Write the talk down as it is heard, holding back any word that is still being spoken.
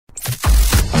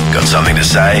Got something to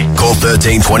say? Call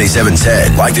 13 27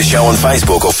 10. Like the show on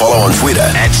Facebook or follow on Twitter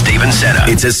 @Stephen Centre.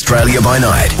 It's Australia by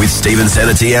Night with Stephen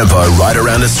Centre Tiempo right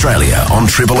around Australia on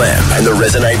Triple M and the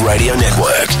Resonate Radio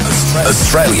Network.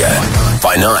 Australia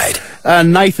by Night.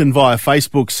 Nathan via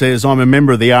Facebook says, I'm a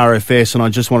member of the RFS and I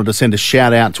just wanted to send a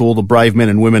shout out to all the brave men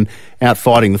and women out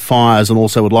fighting the fires, and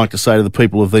also would like to say to the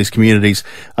people of these communities,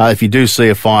 if you do see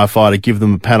a firefighter, give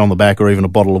them a pat on the back or even a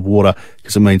bottle of water,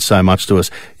 because it means so much to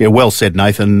us. Yeah, well said,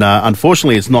 Nathan.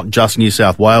 Unfortunately, it's not just New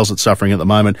South Wales that's suffering at the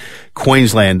moment.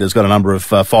 Queensland has got a number of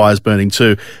fires burning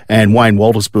too, and Wayne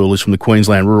Waltisbuhl is from the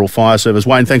Queensland Rural Fire Service.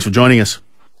 Wayne, thanks for joining us.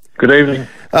 Good evening.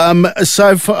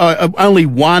 So only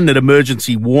one at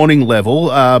emergency warning level,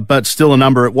 but still a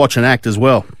number at watch and act as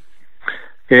well.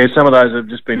 Yeah, some of those have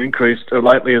just been increased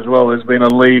lately as well. There's been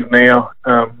a lead now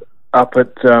up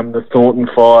at the Thornton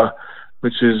fire,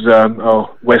 which is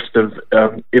west of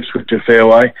Ipswich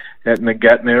Fairway out in the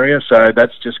Gatton area. So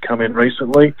that's just come in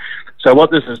recently. So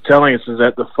what this is telling us is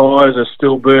that the fires are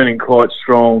still burning quite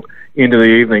strong into the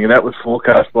evening, and that was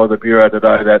forecast by the Bureau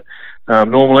today that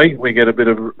normally we get a bit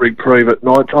of reprieve at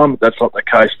night time, but that's not the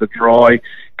case. The dry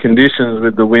conditions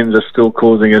with the winds are still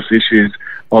causing us issues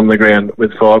on the ground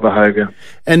with fire behaviour.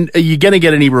 And are you going to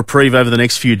get any reprieve over the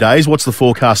next few days? What's the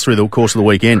forecast through the course of the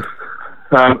weekend?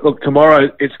 Look, tomorrow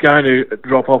it's going to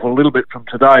drop off a little bit from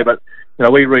today, but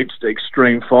we reached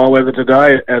extreme fire weather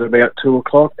today at about 2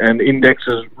 o'clock, and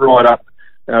indexes right up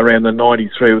around the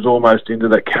 93. It was almost into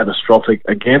that catastrophic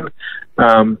again.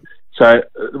 So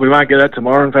we won't get that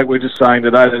tomorrow. In fact, we're just saying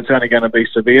today that it's only going to be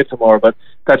severe tomorrow, but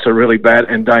that's a really bad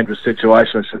and dangerous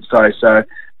situation, I should say. So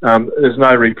there's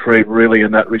no reprieve really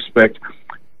in that respect.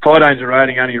 Fire danger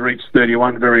rating only reached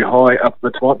 31, very high up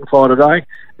the Titan fire today,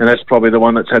 and that's probably the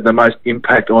one that's had the most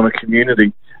impact on a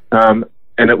community. And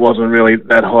it wasn't really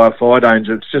that high a fire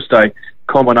danger. It's just a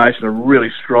combination of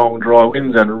really strong dry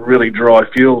winds and really dry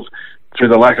fuels through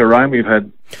the lack of rain we've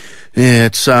had. Yeah,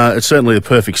 it's certainly the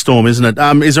perfect storm, isn't it?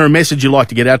 Is there a message you'd like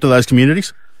to get out to those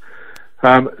communities?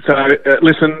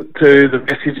 Listen to the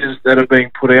messages that are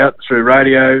being put out through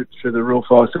radio, through the Rural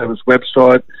Fire Service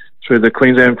website, through the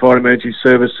Queensland Fire Emergency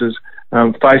Services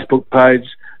Facebook page.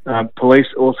 Police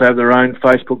also have their own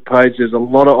Facebook page. There's a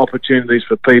lot of opportunities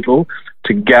for people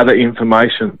to gather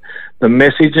information. The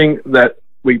messaging that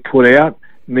we put out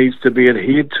needs to be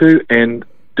adhered to and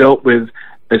dealt with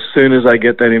as soon as they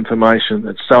get that information.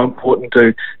 It's so important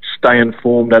to stay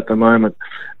informed at the moment.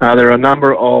 There are a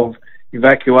number of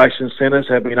evacuation centres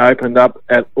have been opened up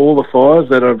at all the fires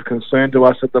that are of concern to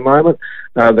us at the moment.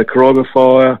 The Carrogga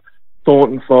Fire,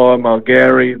 Thornton Fire,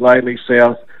 Mulgary, Laidley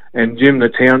South and Jim the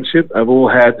Township have all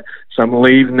had some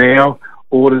leave now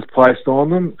orders placed on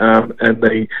them, and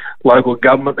the local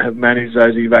government have managed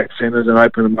those evac centres and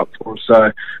opened them up for us.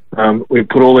 So we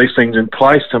put all these things in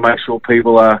place to make sure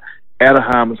people are out of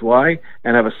harm's way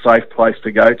and have a safe place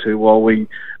to go to while we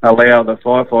allow the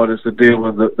firefighters to deal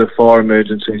with the fire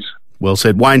emergencies. Well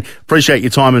said, Wayne. Appreciate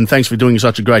your time and thanks for doing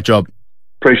such a great job.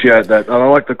 Appreciate that. And I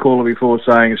like the caller before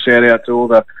saying a shout out to all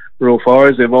the rural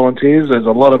fires, they're volunteers. There's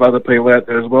a lot of other people out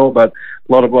there as well, but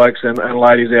a lot of blokes and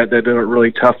ladies out there doing it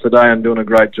really tough today and doing a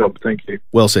great job. Thank you.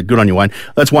 Well said. Good on you, Wayne.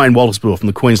 That's Wayne Waltisbuhl from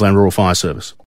the Queensland Rural Fire Service.